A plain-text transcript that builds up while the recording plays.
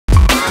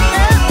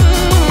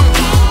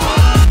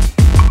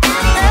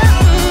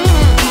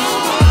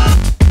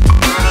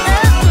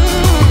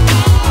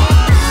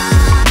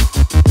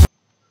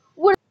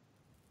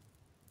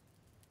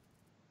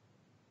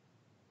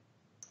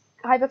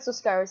Hypixel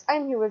Sky Wars.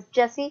 I'm here with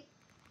Jesse.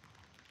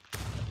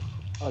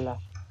 Hola.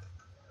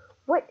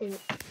 What is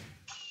it?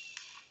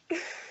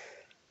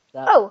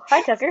 That Oh,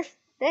 hi Tucker.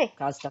 Hey.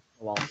 got stuck in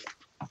the wall.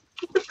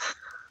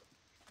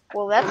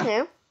 Well, that's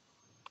new.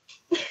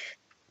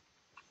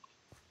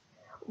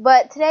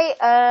 But today,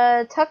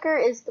 Tucker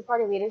is the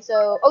party leader.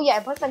 So, oh yeah,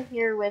 plus I'm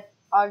here with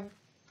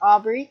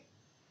Aubrey.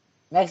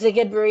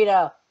 Mexican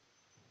burrito.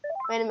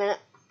 Wait a minute.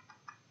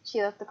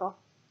 She left the call.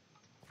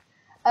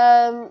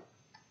 And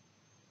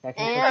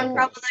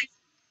probably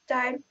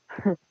died.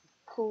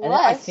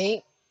 plus,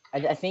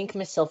 And I think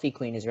Miss Selfie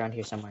Queen is around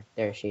here somewhere.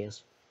 There she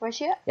is. Where's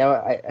she at?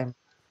 Yeah,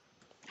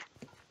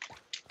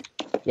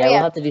 yeah.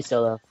 We'll have to do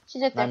solo.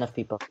 She's right Not there. enough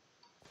people.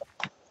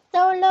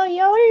 Solo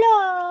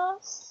YOLO.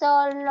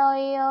 Solo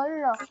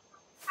YOLO.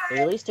 They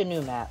released a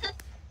new map.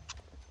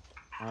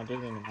 I want to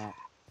do the new map.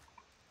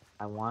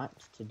 I want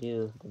to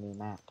do the new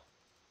map.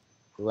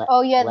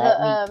 Oh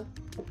yeah,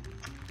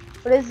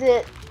 what is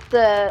it?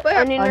 The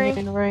onion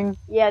ring.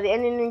 Yeah, the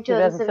onion ring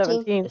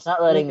 2017. It's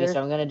not letting me,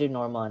 so I'm gonna do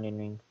normal onion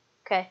ring.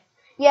 Okay.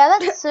 Yeah,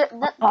 that's that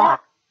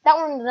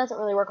one doesn't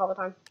really work all the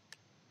time.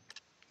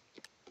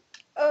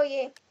 Oh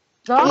yeah.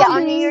 Zombie. Yeah,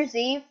 on New Year's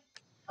Eve.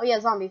 Oh yeah,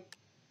 zombie.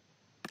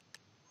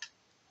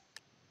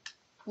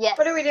 Yes.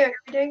 What are we doing?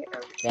 Are we doing?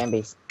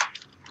 Zombies.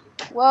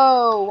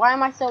 Whoa! Why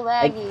am I so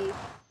laggy?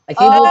 I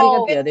keep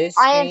holding up the other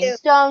screen. I am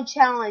stone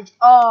challenge.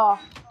 Oh.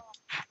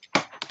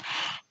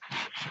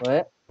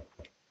 What?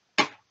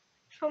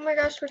 Oh my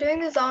gosh, we're doing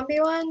the zombie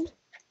one.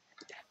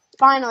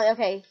 Finally,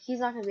 okay. He's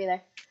not gonna be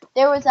there.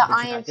 There was an Did you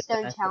I not am get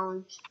stone the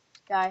challenge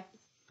guy.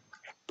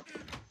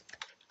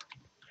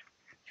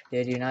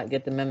 Did you not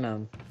get the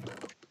memo?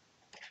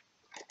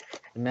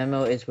 The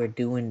memo is we're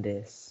doing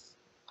this.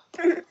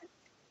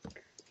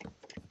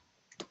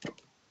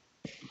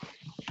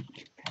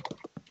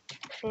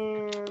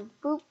 And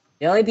boop.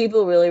 The only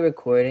people really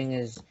recording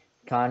is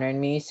Connor and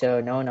me, so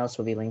no one else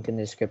will be linked in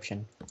the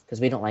description because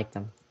we don't like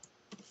them.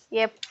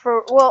 Yep.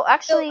 Well,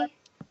 actually.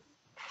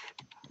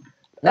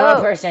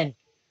 Another person.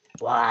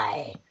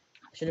 Why?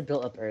 I should have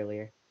built up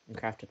earlier and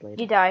crafted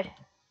later. You died.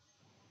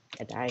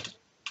 I died.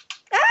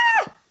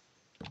 Ah!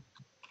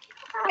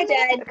 I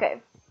died.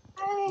 Okay.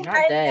 You're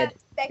not dead.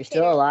 You're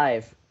still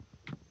alive.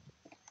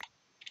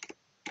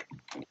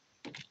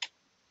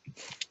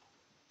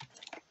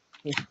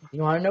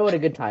 You want to know what a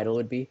good title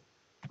would be?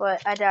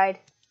 But I died.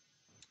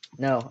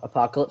 No,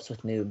 Apocalypse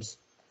with Noobs.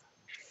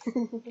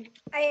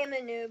 I am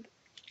a noob.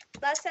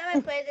 Last time I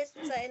played this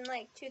was in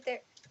like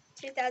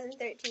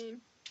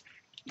 2013.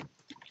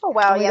 Oh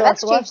wow, yeah,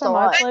 that's changed a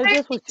lot. I played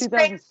this was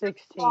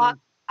 2016.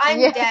 I'm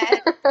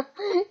dead.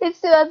 It's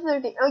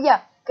 2013. Oh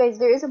yeah, guys,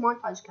 there is a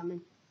montage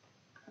coming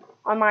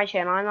on my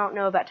channel. I don't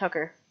know about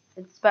Tucker.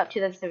 It's about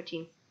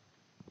 2013.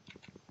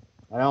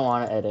 I don't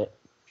want to edit.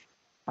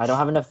 I don't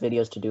have enough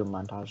videos to do a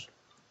montage.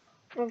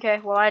 Okay,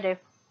 well I do.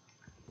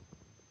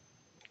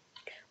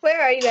 Where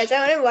are you guys? I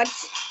want to watch.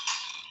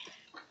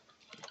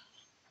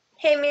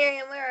 Hey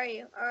Miriam, where are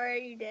you? Or are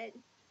you dead?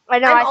 I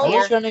know. I'm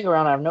just running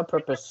around. I have no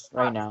purpose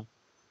right now.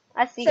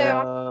 I see.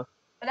 So,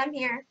 but I'm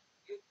here.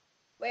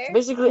 Where?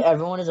 Basically,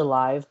 everyone is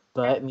alive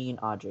but me and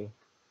Aubrey.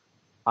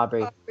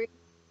 Aubrey.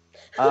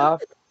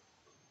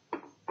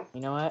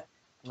 You know what?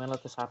 I'm gonna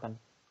let this happen.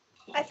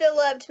 I feel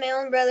loved. My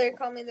own brother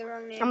called me the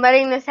wrong name. I'm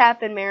letting this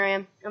happen,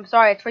 Miriam. I'm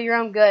sorry. It's for your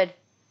own good.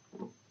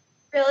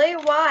 Really?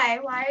 Why?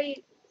 Why are you?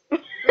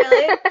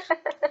 Really?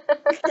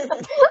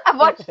 I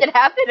watched it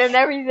happen and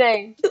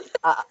everything.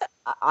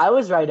 I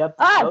was right up.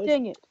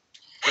 Dang it!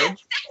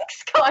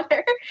 Thanks,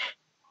 Connor.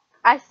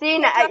 I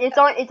seen it. It's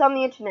on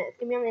the internet. It's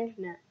gonna be on the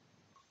internet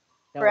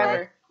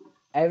forever.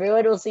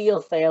 Everyone will see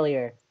your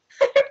failure.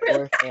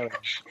 Your failure.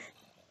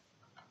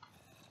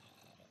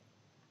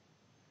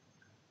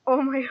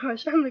 Oh my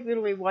gosh, I'm like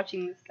literally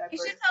watching this guy. You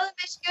should tell them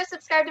they should go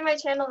subscribe to my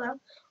channel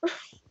though.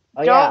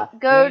 Oh yeah,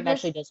 go Miriam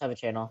actually does have a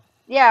channel.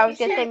 Yeah, I was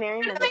gonna say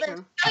Miriam has a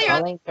channel.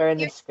 I'll link her in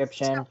the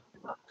description.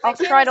 I'll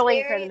try to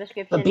link her in the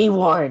description. But be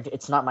warned,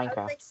 it's not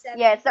Minecraft.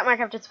 Yeah, it's not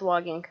Minecraft, it's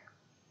vlogging.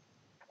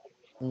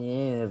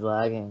 Yeah,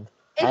 vlogging.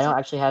 I don't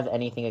actually have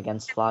anything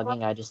against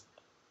vlogging. I just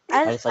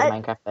like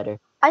Minecraft better.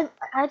 I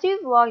do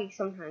vlogging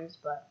sometimes,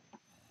 but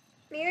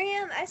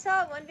Miriam, I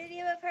saw one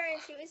video of her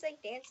and she was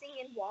like dancing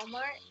in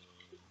Walmart.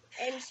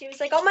 And she was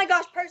like, "Oh my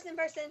gosh, person."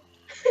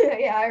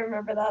 Yeah, I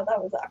remember that.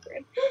 That was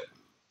awkward.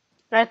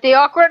 That's the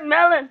awkward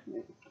melon.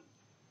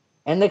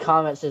 In the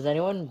comments, has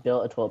anyone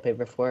built a toilet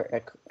paper fort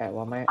at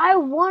Walmart? I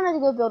wanted to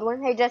go build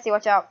one. Hey Jesse,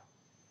 watch out.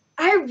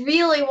 I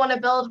really want to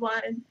build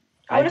one.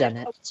 I've done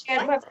it.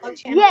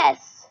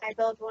 Yes. I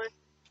build one.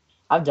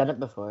 I've done it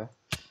before.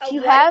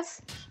 You have?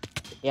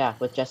 Yeah,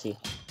 with Jesse.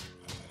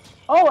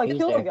 Oh, I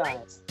killed a guy.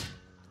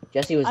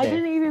 Jesse was there. I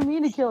didn't even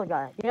mean to kill a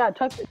guy. Yeah,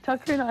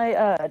 Tucker and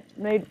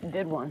I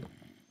did one.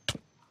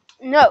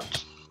 No.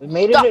 We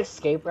made an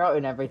escape route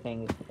and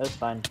everything. It was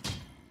fun.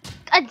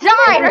 I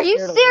died! Are you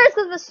serious?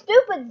 With a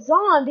stupid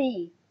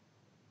zombie.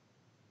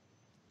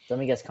 Let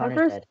me guess,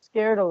 Connor's dead.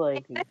 Scared of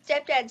like. My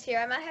stepdad's here.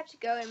 I might have to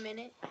go in a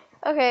minute.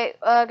 Okay,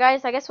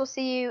 guys, I guess we'll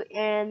see you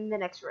in the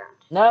next round.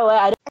 No,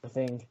 I don't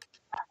think.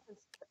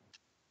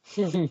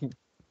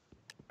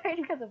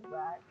 because of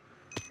lag.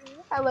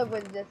 I love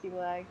when Jesse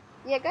lags.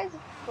 Yeah, guys,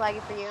 it's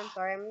lagging for you. I'm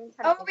sorry. I'm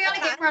trying Oh, to we fix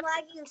only that. get I'm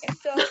lagging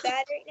so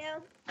bad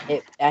right now.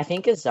 I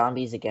think it's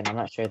zombies again. I'm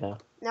not sure though.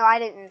 No, I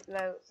didn't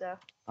vote, so.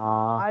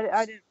 Aw,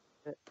 I didn't.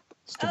 Oh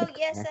stupid.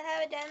 yes, Connor. I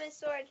have a diamond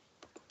sword.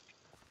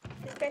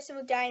 This person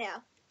will die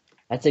now.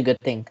 That's a good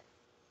thing.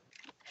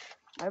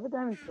 I have a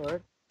diamond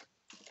sword.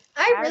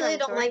 I I really remember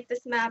don't sword. like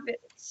this map.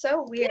 It's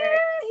so weird. Yeah,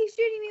 he's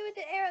shooting me with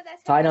an arrow.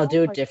 That's how Fine, I'll I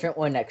do a my different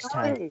one next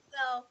time. Hey,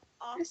 fell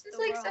off This is the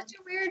like world. such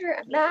a weird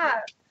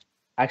map.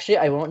 Actually,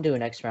 I won't do a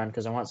next round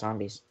because I want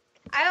zombies.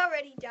 I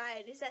already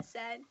died. Is that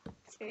sad?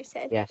 It's very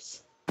sad.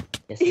 Yes.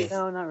 Yes, it is.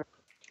 no, not really.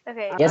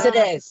 Okay. Yes, it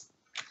is.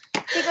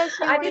 If you guys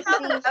do I want to didn't have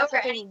see a bow or something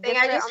anything.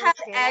 different I just on had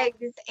the channel,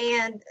 eggs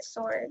and a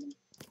sword.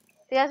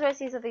 if you guys want to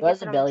see something Where's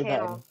the different on the belly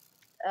channel,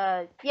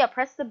 button? yeah,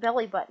 press the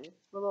belly button.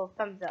 The little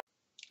thumbs up.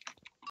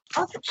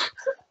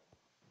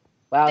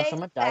 Wow, Big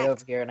someone died fact.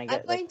 over here and I I'm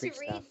get going like to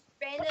free stuff.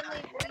 randomly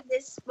read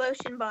this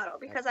lotion bottle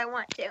because I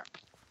want to.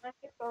 My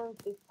phone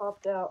just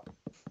popped out.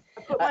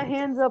 I put my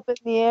hands up in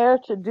the air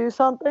to do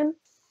something,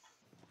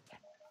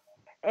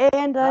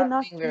 and I Not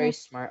knocked being very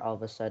smart all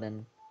of a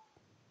sudden.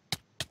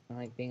 I'm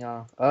like being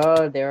all.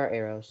 Oh, there are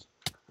arrows.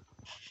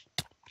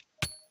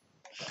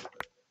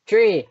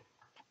 Tree!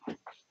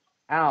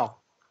 Ow.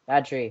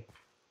 Bad tree.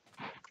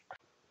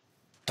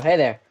 Oh, hey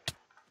there.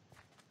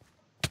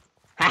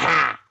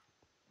 Haha!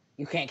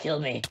 You can't kill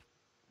me.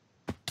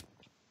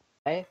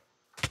 I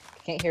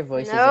can't hear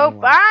voices Nope,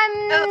 anymore.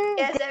 Oh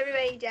yes,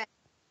 everybody died.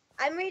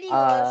 I'm reading the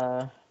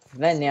lotion.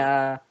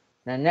 Venya.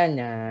 Na na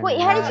na. Wait,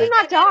 na, how na. did you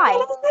not die?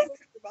 bottle.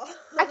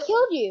 I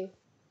killed you.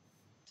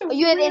 So Oh,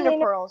 you had ender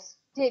really- pearls,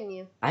 didn't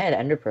you? I had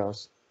ender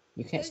pearls.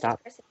 You can't stop.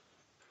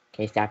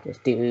 Okay, stop this.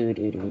 Do do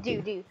do Do,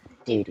 do do,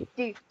 do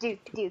do, do,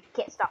 do.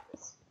 Can't stop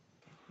this.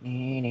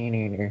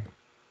 do.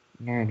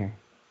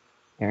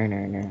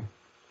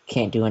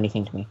 Can't do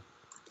anything to me.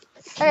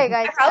 Okay,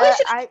 guys. I probably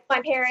should I have told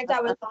my parents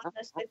I was on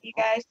this with you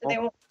guys so they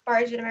won't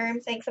barge into my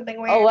room saying something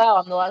weird. Oh wow,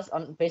 I'm the last.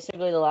 I'm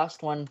basically the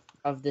last one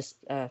of this.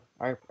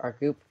 Our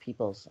group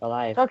peoples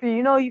alive. Tucker,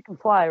 you know you can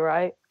fly,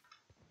 right?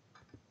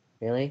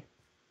 Really?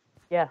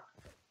 Yeah.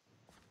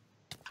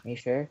 Are you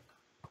sure?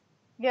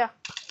 yeah.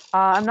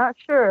 I'm not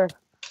sure,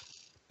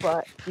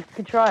 but you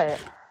can try it.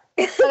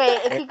 Okay,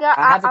 if you got,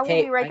 I have a I will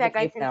tape. be right I have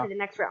back, a guys, tape now. into the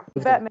next round.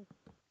 Batman.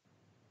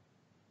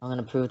 I'm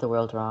gonna prove the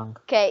world wrong.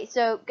 Okay,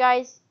 so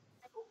guys,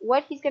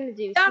 what he's gonna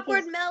do?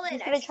 Awkward melon.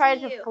 He's I gonna try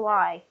see to you.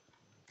 fly.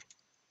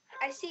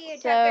 I see you,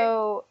 Tucker.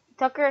 So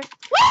Tucker,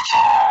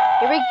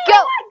 here we go.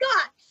 Oh my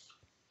gosh!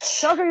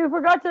 Tucker, you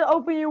forgot to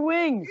open your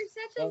wings. You're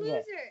such a Dang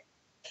it.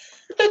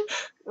 loser.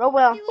 Oh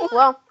well. Hey, look.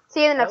 Well,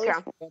 see you in the next At least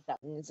round. forget that.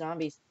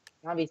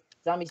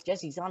 Zombies,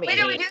 Jesse, zombies. Wait,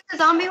 did we do the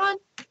zombie one?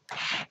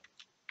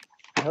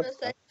 I hope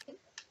so. I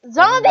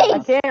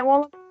Zombies. can't.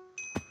 Well,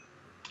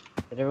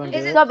 Did everyone do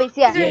Is it? it- Zombies.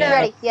 Yeah. Is there Get no-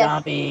 ready. Yes.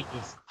 Zombies.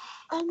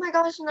 Oh my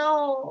gosh,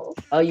 no.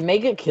 Oh, you may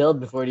get killed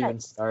before it even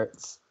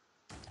starts.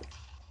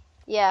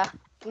 Yeah.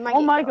 You might oh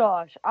get my killed.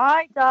 gosh,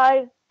 I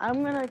died.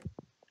 I'm gonna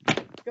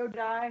go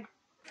die.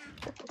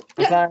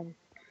 Okay.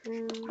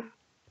 Mm.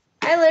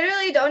 I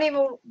literally don't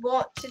even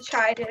want to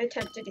try to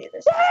attempt to do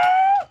this.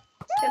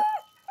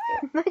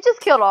 I just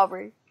killed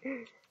Aubrey.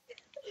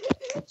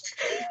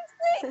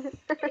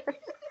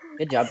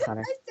 Good job,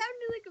 Connor. I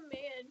sounded like a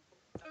man.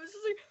 I was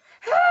just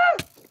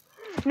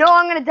like, No,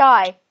 I'm gonna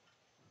die.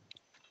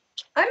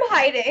 I'm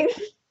hiding.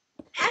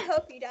 I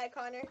hope you die,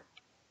 Connor.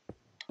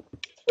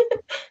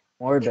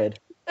 Morbid.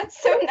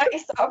 That's so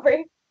nice,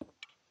 Aubrey.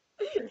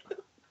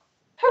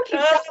 Hope you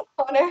die,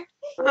 Connor.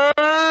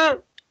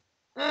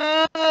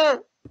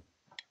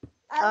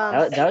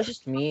 That was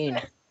just mean.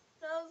 I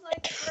was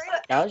like,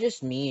 great. That was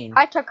just mean.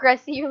 Hi Tucker, I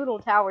see your little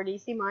tower. Do you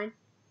see mine?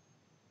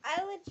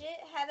 I legit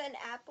have an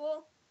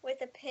apple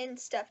with a pin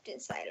stuffed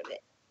inside of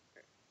it.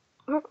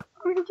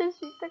 We can just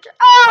shoot Tucker.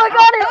 Oh, I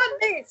got it!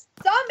 Zombies!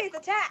 Zombies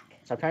attack!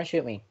 Stop trying to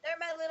shoot me. They're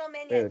my little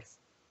minions.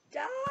 Rude.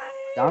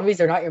 Die! Zombies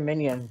are not your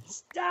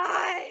minions.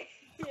 Die!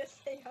 Yes,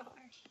 they are.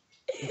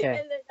 Okay.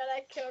 And they're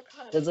gonna kill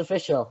Connor. It's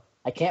official.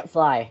 I can't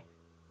fly.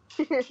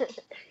 Oh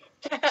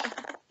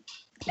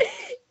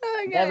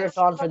my god. Never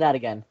fallen for that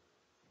again.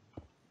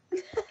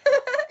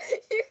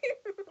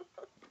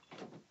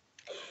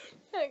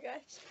 Oh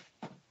gosh.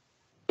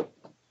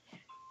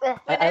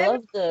 I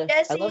love the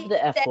Jesse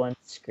said- F1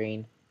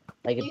 screen.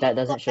 Like You that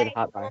doesn't show the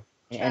try- hotbar.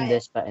 And try it.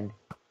 this button.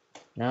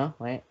 No,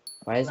 wait.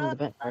 Why isn't the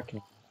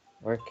button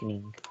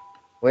working?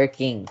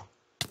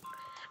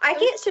 I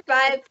can't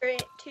survive for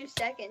 2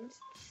 seconds.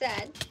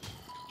 Sad.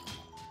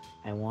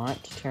 I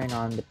want to turn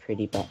on the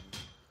pretty button.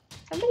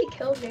 Somebody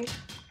killed me.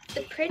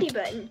 The pretty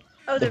button.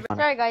 Oh, the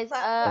Sorry guys,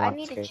 I want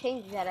need to to.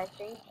 change that, I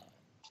think.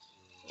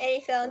 and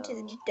he fell into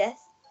the death.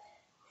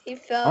 He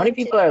fell. How many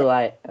into people are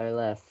left?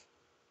 Left.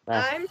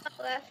 I'm not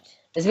left.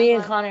 It's me and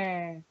left.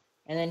 Connor,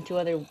 and then 2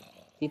 other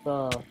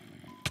people.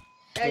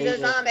 There's a There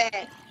you go.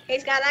 zombie.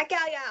 He's gonna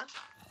kill ya.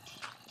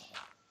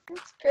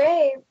 That's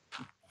great.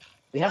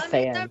 We have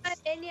Zombies are fans. my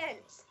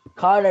minions.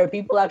 Connor,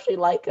 people actually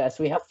like us.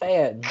 We have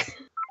fans.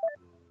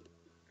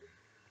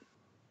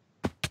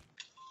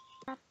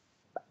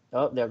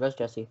 Oh, there goes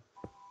Jesse.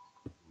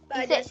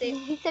 Bye, Jesse.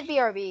 He said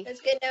BRB.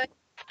 That's good knowing.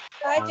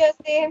 Bye, Oh.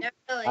 Jesse. No,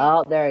 really.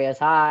 Oh, there he is.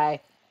 Hi.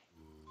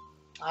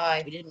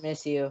 Hi. We didn't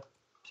miss you.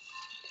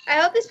 I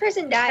hope this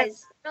person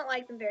dies. I don't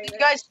like them very You much.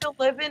 guys still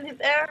living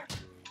there?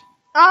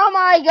 Oh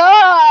my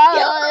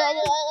god!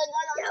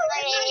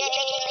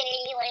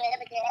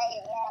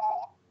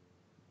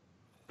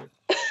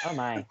 Oh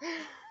my.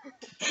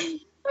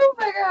 Oh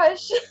my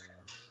gosh.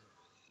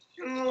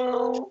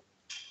 Oh.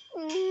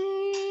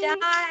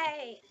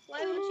 Die! Why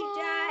won't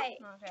you die?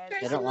 Okay. They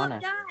Person don't won't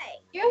wanna. die.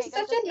 You have Okay, guys, such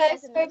let's a see you guys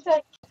nice in the next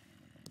protection.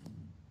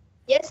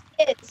 Yes,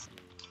 it is.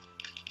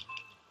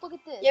 Look at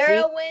this. You're See?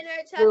 a winner,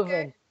 Tucker.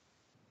 Proven.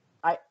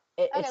 Okay,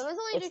 It's, let's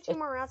only do it's, two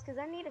more rounds because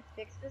I need to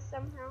fix this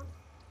somehow.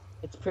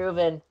 it's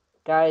proven,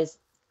 guys.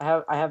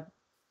 I have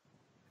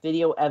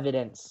video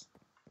evidence.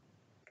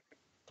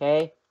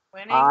 Okay,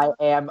 Winning. I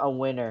am a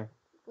winner.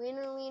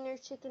 Wiener, wiener,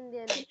 chicken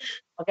dinner.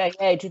 Okay,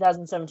 yay,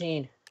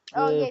 2017.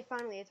 Oh, Woo. yay,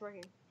 finally, it's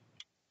working.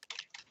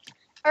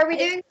 Are we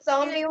doing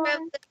zombie one?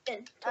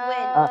 Revolution to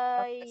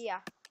win. Yeah.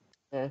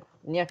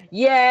 Yeah,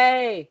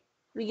 yay!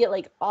 We get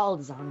like all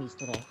the zombies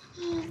today.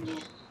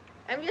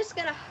 I'm just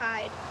gonna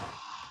hide.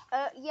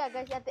 Yeah,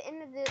 guys, at the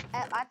end of the,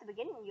 at the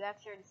beginning, you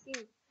actually already see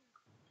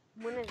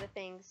one of the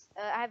things.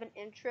 I have an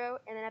intro,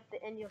 and then at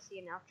the end, you'll see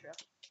an outro.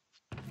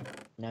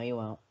 No, you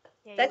won't.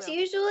 Yeah, you That's will.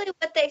 usually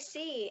what they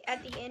see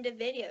at the end of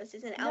videos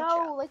is an No,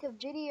 outro. like a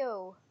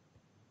video.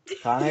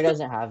 Connor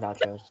doesn't have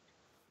outros.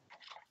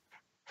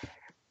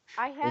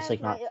 I have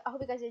like, my, not. I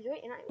hope you guys enjoy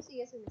it, and I will see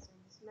you guys in this one.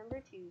 Just remember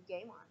to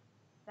game on.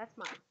 That's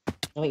mine.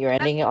 Oh, you're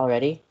ending it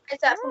already?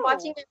 It's that from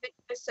watching your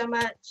videos so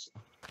much.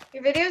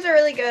 Your videos are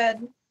really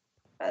good,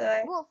 by the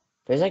way. Well,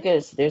 There's like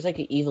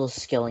an evil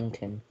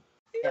skeleton.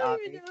 I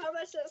don't even know how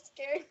much that's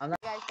scary.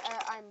 guys,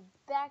 I'm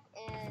back,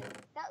 and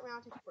that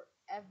round took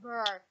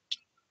forever.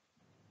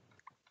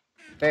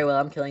 Very well,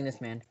 I'm killing this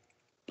man.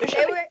 They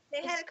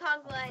had a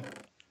conga line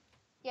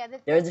Yeah,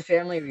 There was a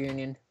family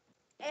reunion.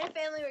 and a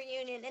family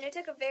reunion, and it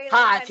took a very long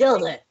Ha! time. I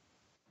killed it.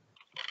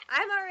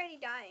 I'm already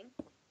dying.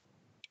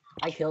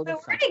 I killed So it.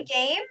 we're in a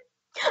game?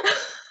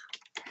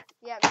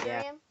 Yeah,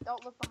 Miriam,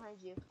 don't look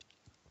behind you.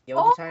 Yo,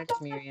 what the time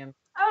is Miriam?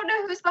 I don't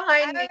know who's I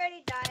behind me.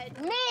 already died.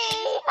 Me!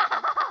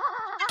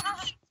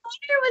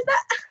 Connor, was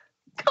that?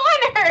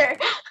 Connor!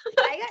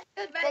 I got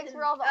killed by Thanks the-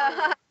 for all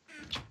the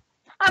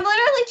I'm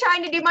literally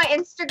trying to do my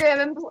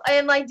Instagram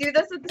and like do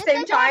this at the This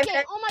same is time. hacking.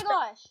 And Oh my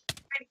gosh.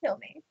 trying to kill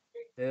me.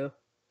 Who?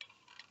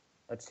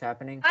 What's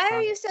happening? Why are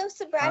Con- you so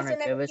surprised Connor,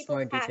 whenever give us people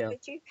more hack? detail.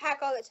 But you hack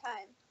all the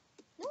time.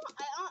 No,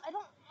 I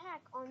don't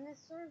hack on this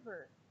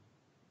server.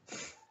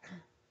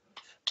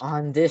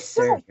 On this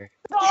server.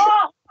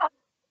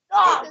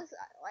 Because,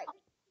 like,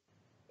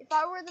 if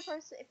I were the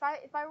person, if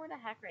I were to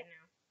hack right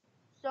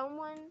now,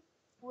 someone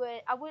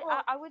would,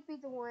 I would be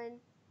the one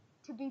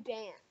to be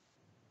banned.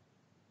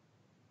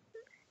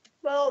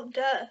 Well,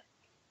 duh.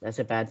 That's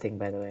a bad thing,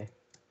 by the way.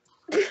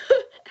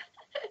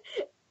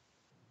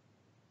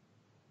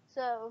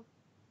 So,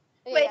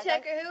 yeah, Wait, guys,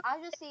 Tucker, who?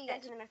 I'll just see you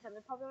guys in the next time.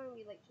 There'll probably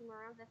only be like 2 more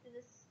rounds after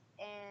this,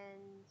 and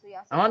so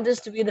yeah. I want this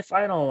to be the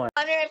final one.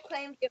 Connor, I've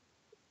claimed you.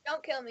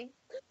 Don't kill me.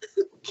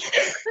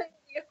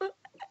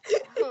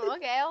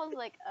 Okay, I was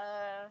like,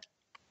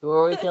 Who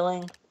are we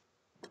killing?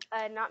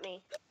 not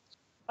me.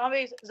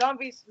 Zombies,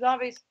 zombies,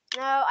 zombies.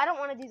 No, I don't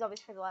want to do zombies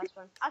for the last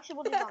one. Actually,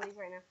 we'll do zombies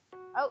right now.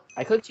 Oh,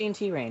 I cooked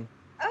TNT Rain.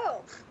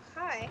 Oh,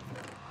 hi.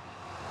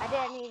 I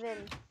didn't even.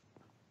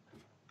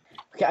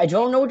 Okay, I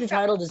don't know what to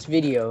title this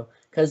video,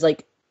 because,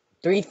 like,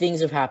 3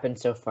 things have happened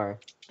so far.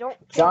 Don't.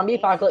 kill Zombie me.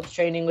 apocalypse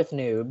training with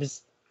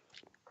noobs.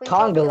 Please don't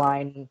Conga kill me.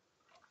 line.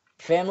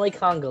 Family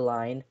conga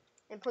line.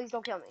 And please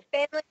don't kill me.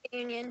 Family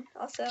reunion,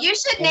 also. You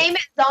should name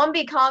it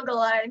Zombie Conga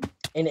Line.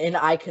 And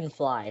I can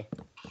fly.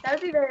 That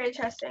would be very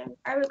interesting.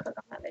 I would click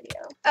on that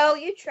video. Oh,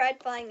 you tried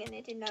flying and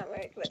it did not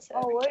work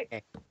whatsoever. Oh, wait.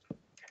 Okay.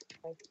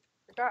 I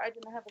forgot I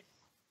didn't have a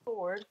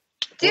sword.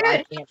 Well, Dude, I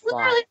it's can't fly.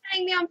 literally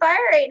setting me on fire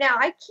right now.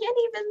 I can't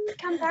even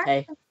come back.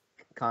 Hey,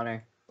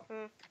 Connor.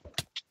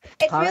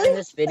 It's Comment in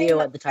this video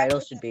what the title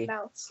should be.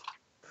 Mouse.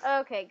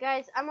 Okay,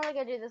 guys, I'm only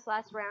gonna do this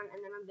last round,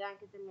 and then I'm done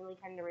because I'm really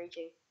kind of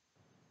raging.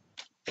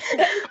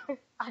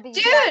 I'll be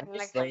Dude! back in the I'm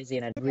next just lazy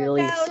and a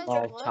really No,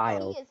 small Look,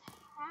 child. He is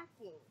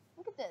hacking.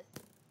 Look at this.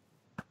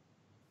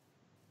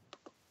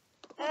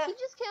 Uh, He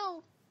just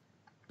killed.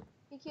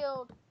 He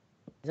killed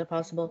Is it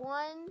possible?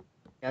 one.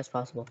 Yeah, it's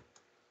possible.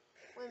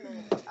 Wait a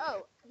minute.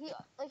 Oh,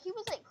 he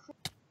was like.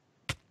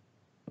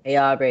 Hey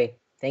Aubrey,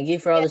 thank you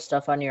for all the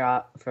stuff on your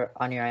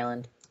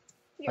island.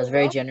 That was a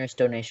very generous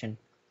donation.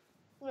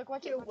 Look,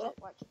 watch it. You're Watch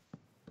it. Watch.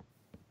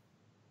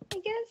 I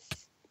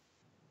guess.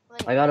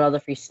 Like, I got all the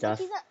free like stuff.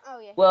 he's at, oh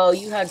yeah. Well,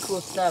 you had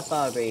cool stuff,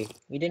 Aubrey.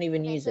 You didn't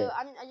even Okay, use so it.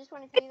 I just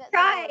want to tell you that.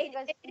 Tried. You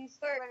guys It you didn't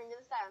still work. running to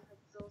the sky on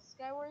Hypixel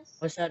Sky Wars.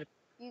 What's that?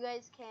 You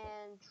guys can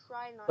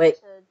try not Wait.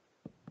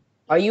 to.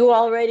 Are you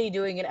already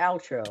doing an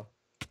outro?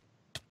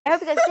 I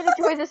hope you guys did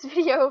enjoy this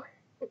video.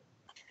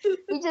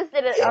 We just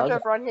did an That was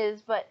outro for on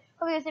his, but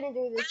hope you guys did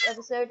enjoy this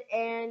episode.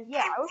 And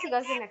yeah, I will see you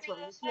guys in the next one.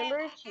 Just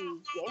remember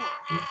to game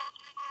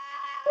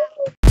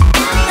on.